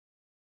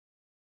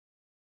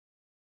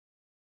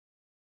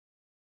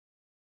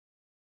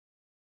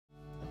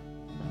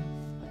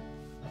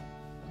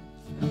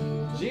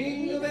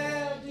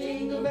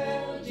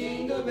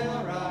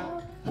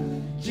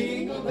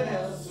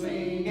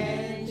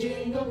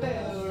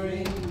bell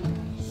ring,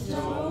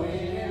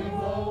 snowing and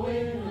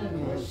blowing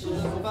and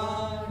bushels of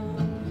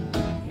fun.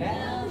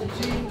 Now the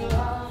jingle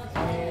hop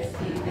has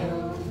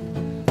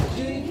begun.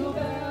 Jingle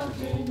bell,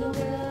 jingle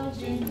bell,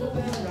 jingle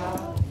bell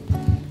rock.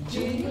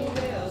 Jingle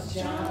bells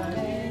chime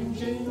and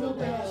jingle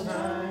bells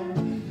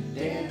rhyme.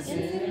 Dancing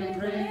and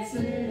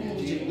prancing in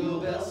Jingle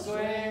Bell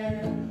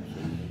Square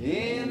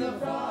in the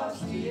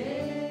frosty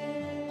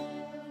air.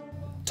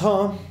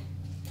 Tom,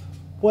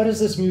 what is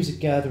this music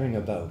gathering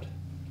about?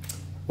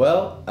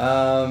 Well,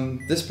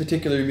 this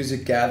particular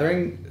music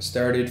gathering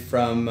started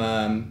from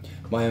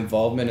my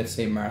involvement at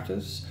St.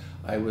 Martha's.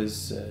 I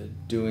was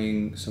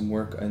doing some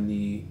work on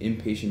the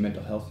inpatient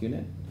mental health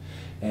unit,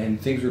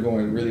 and things were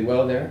going really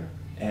well there.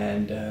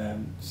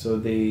 And so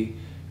they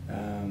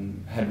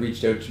had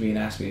reached out to me and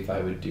asked me if I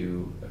would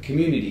do a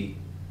community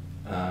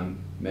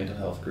mental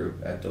health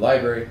group at the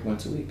library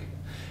once a week.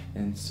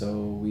 And so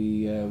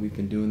we've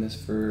been doing this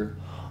for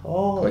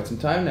quite some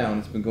time now, and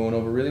it's been going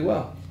over really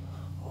well.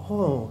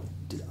 Oh,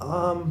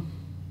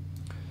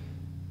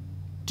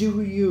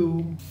 do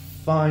you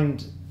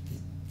find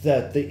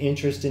that the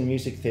interest in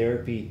music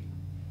therapy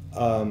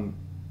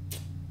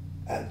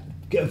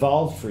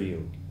evolved for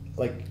you,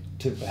 like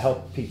to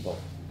help people?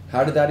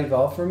 How did that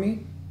evolve for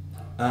me?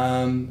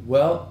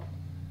 Well,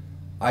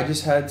 I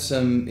just had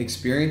some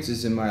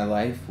experiences in my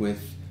life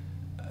with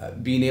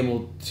being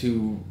able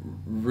to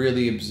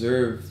really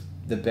observe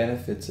the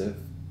benefits of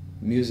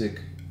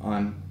music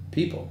on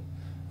people.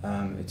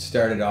 It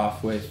started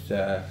off with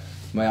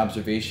my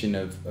observation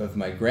of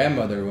my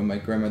grandmother. When my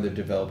grandmother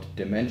developed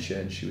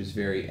dementia and she was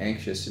very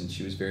anxious and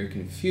she was very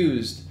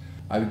confused,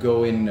 I would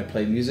go in and I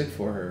played music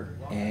for her,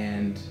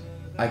 and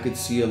I could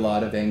see a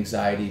lot of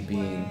anxiety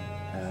being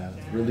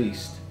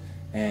released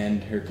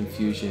and her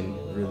confusion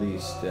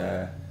released.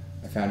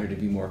 I found her to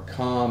be more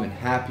calm and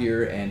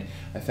happier, and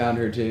I found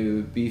her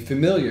to be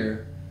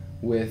familiar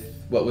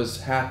with what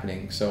was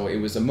happening. So it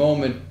was a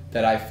moment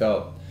that I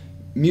felt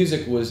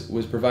music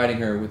was providing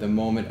her with a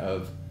moment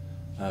of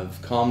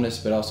calmness,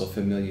 but also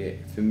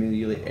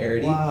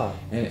familiarity. Wow.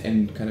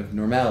 and kind of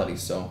normality.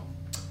 So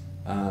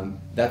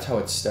that's how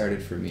it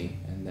started for me,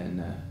 and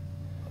then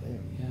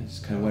yeah,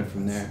 just kind of went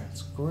from there.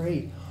 That's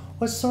great.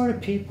 What sort of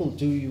people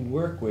do you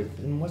work with,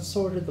 and what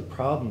sort of the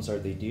problems are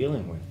they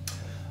dealing with?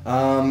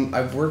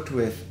 I've worked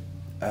with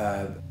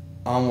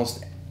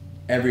almost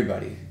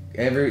everybody,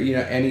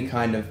 any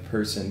kind of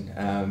person.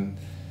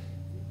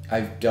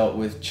 I've dealt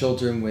with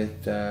children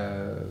with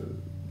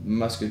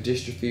muscular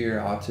dystrophy or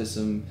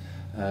autism,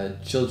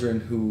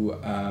 children who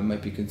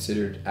might be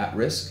considered at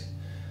risk,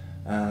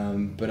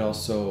 but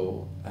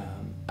also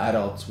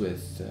adults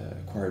with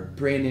acquired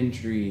brain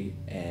injury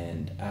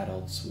and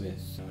adults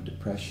with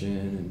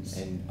depression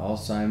and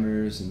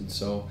Alzheimer's, and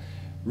so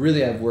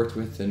really I've worked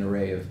with an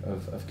array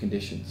of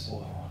conditions.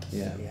 Oh,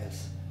 yeah.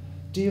 Yes.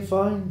 Do you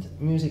find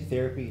music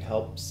therapy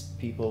helps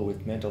people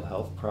with mental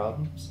health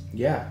problems?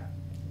 Yeah.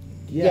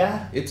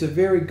 Yeah. It's a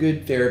very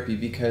good therapy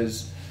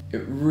because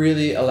it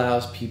really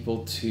allows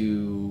people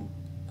to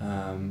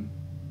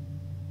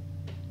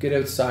get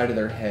outside of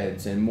their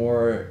heads and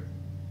more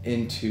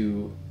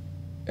into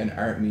an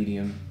art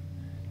medium.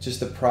 Just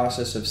the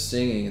process of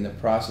singing and the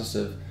process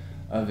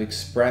of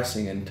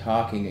expressing and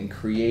talking and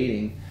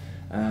creating,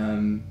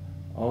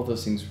 all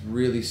those things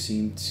really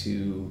seem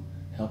to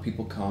help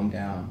people calm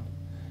down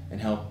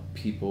and help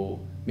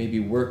people maybe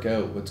work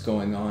out what's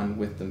going on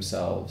with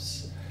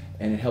themselves,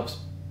 and it helps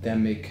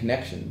them make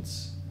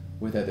connections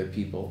with other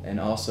people, and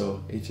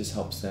also it just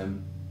helps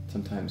them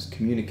sometimes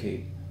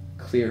communicate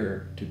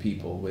clearer to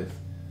people with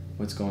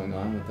what's going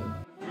on with them.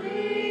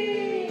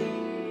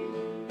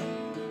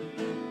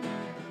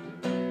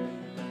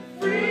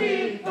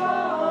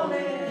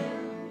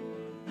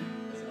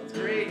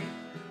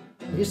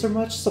 Is there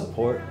much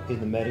support in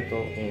the medical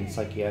and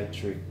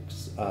psychiatric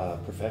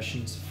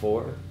professions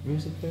for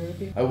music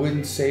therapy? I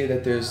wouldn't say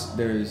that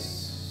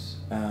there's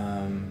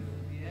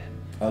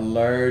a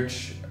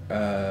large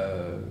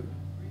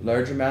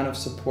amount of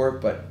support,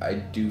 but I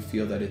do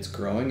feel that it's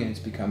growing and it's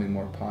becoming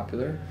more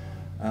popular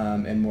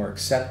and more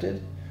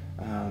accepted.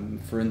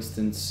 For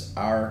instance,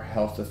 our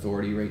health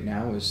authority right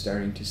now is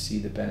starting to see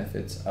the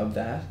benefits of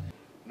that.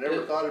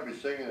 Never thought I'd be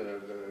singing it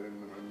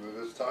in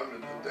this time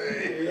of the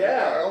day.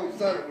 Yeah. I always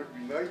thought it would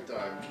be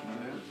nighttime.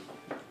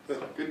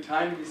 Good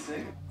time to be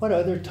singing. What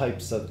other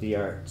types of the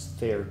arts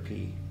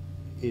therapy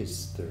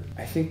is there?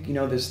 I think,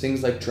 there's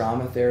things like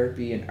drama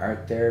therapy and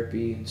art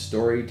therapy and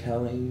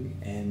storytelling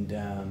and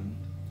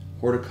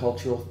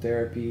horticultural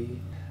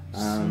therapy.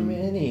 So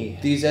many.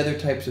 These other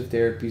types of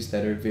therapies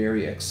that are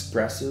very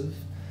expressive,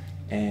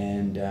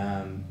 and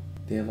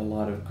they have a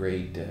lot of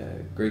great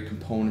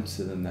components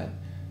to them that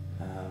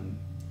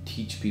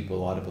teach people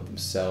a lot about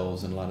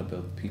themselves and a lot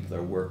about the people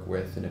they work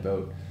with and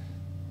about,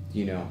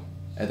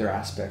 other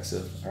aspects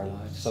of our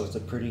lives. So it's a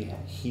pretty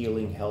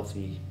healing,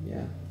 healthy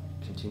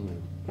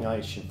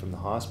continuation from the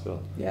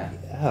hospital. Yeah.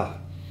 Yeah.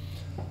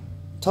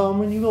 Tom,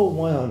 when you go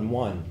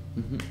one-on-one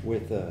Mm-hmm.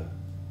 with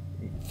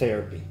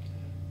therapy,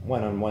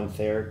 one-on-one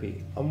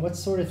therapy, what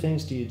sort of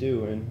things do you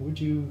do, and would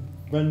you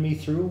run me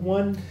through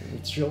one?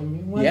 Show me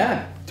one?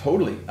 Yeah,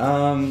 totally.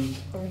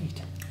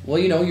 Great. Well,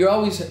 you know, you're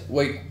always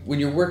like when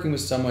you're working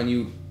with someone,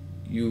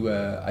 you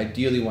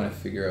ideally want to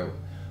figure out,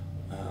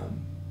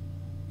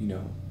 you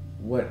know,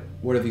 what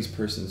are these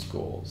person's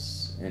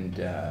goals, and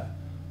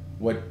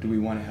what do we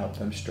want to help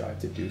them strive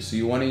to do. So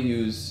you want to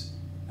use,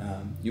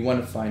 you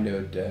want to find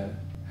out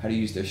how to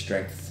use their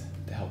strengths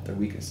to help their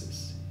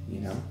weaknesses.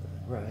 You know.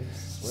 Right.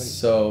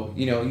 So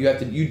you know you have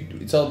to.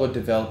 It's all about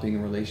developing a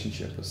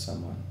relationship with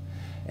someone,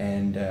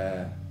 and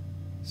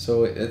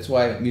so that's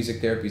why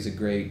music therapy is a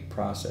great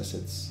process.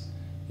 It's,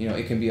 you know,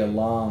 it can be a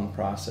long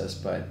process,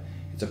 but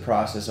it's a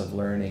process of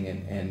learning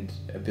and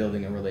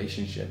building a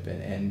relationship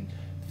and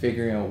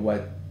figuring out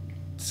what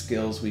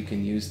skills we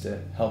can use to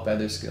help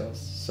other skills.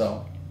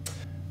 So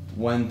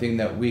one thing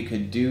that we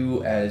could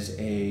do as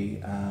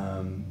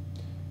an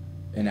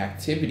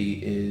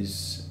activity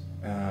is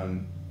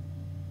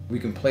we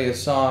can play a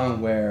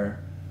song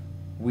where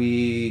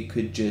we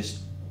could just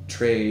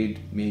trade,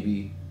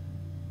 maybe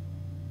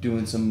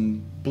doing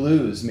some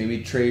blues,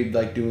 maybe trade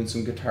like doing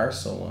some guitar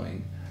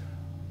soloing.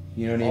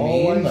 You know what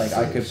I mean? Like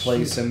I could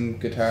play some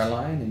guitar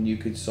line and you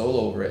could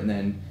solo over it, and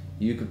then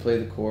you could play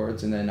the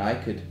chords, and then I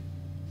could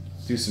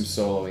do some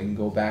soloing and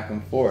go back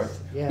and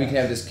forth. Yeah. We can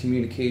have this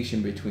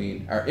communication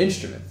between our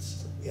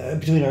instruments. Yeah,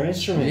 between our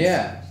instruments.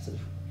 Yeah.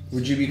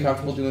 Would you be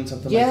comfortable doing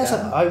something yes,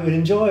 like that? I would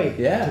enjoy.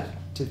 Yeah.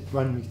 To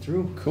run me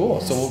through. Cool.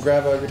 Yes. So we'll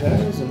grab our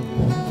guitars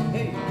and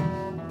hey.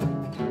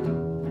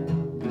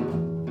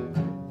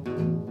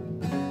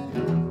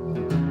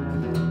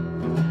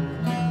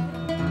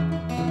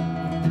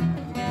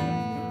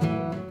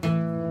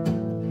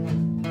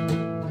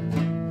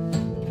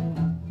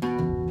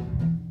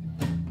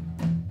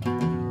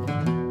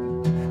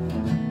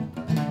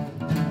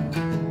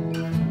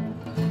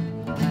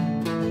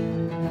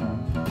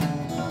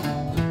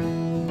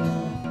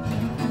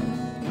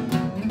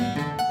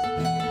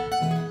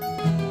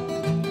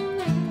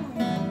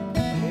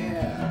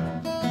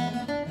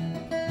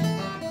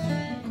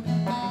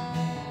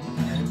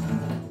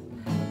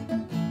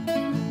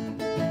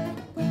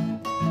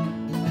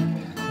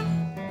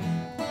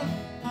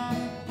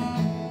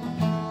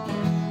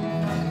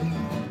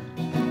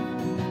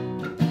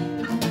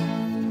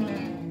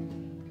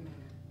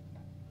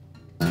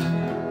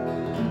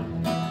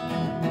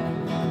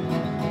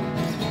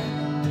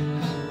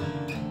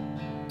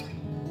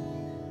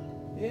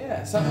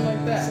 Yeah, something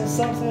like that. So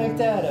something like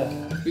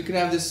that. We can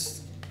have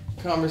this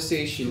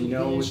conversation, you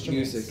know, The with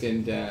instruments. music,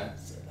 and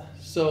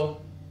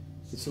so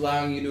it's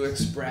allowing you to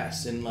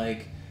express and,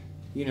 like,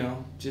 you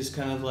know, just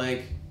kind of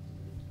like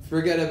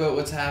forget about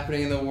what's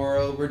happening in the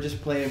world. We're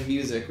just playing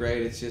music, right?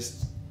 It's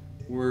just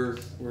we're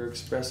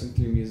expressing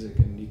through music,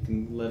 and you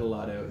can let a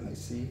lot out. I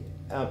see.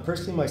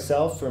 Personally,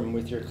 myself, from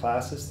with your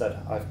classes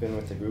that I've been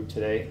with the group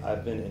today,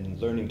 I've been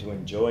learning to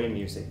enjoy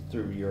music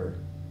through your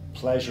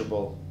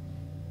pleasurable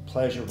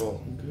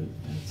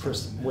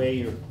way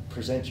you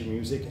present your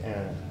music,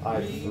 and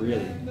I've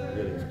really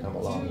come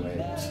a long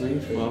way.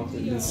 Sweet. Well, it's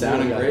been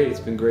sounding great. It's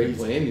been great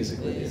playing music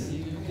with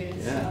you.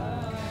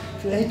 Yeah.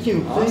 Thank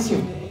you.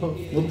 Awesome. Thank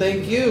you. Well,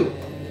 thank you.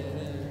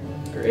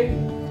 Great.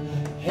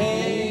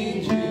 Hey.